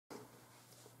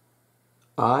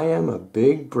I am a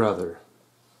big brother.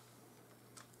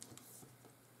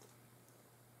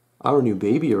 Our new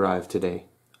baby arrived today.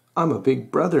 I'm a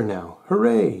big brother now.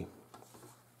 Hooray!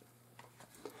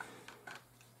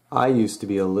 I used to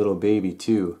be a little baby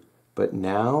too, but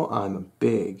now I'm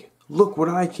big. Look what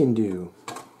I can do.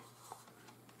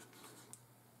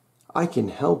 I can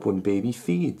help when baby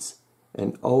feeds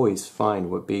and always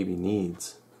find what baby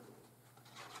needs.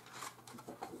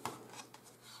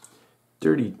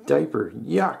 Dirty diaper,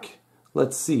 yuck!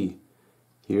 Let's see.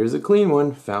 Here's a clean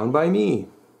one found by me.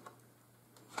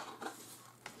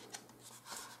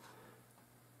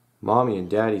 Mommy and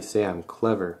Daddy say I'm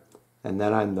clever and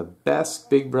that I'm the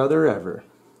best big brother ever.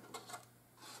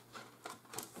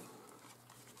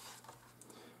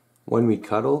 When we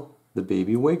cuddle, the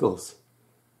baby wiggles.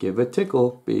 Give a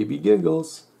tickle, baby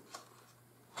giggles.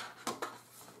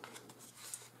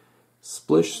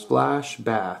 Splish, splash,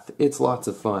 bath, it's lots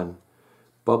of fun.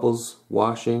 Bubbles,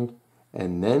 washing,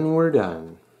 and then we're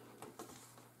done.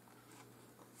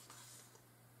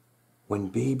 When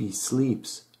baby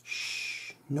sleeps,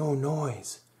 shh, no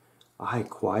noise. I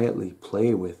quietly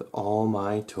play with all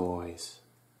my toys.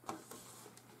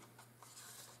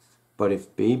 But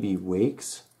if baby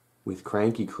wakes with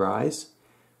cranky cries,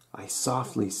 I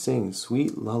softly sing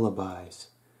sweet lullabies.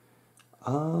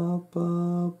 Up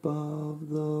above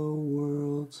the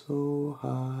world so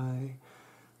high,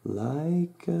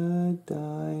 like a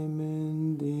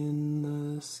diamond in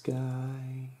the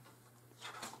sky.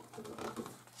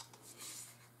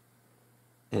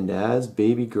 And as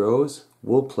baby grows,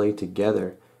 we'll play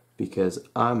together because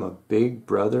I'm a big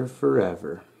brother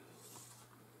forever.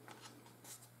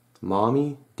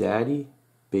 Mommy, Daddy,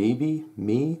 baby,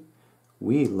 me,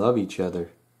 we love each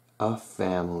other, a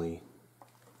family.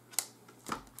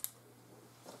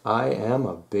 I am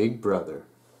a big brother.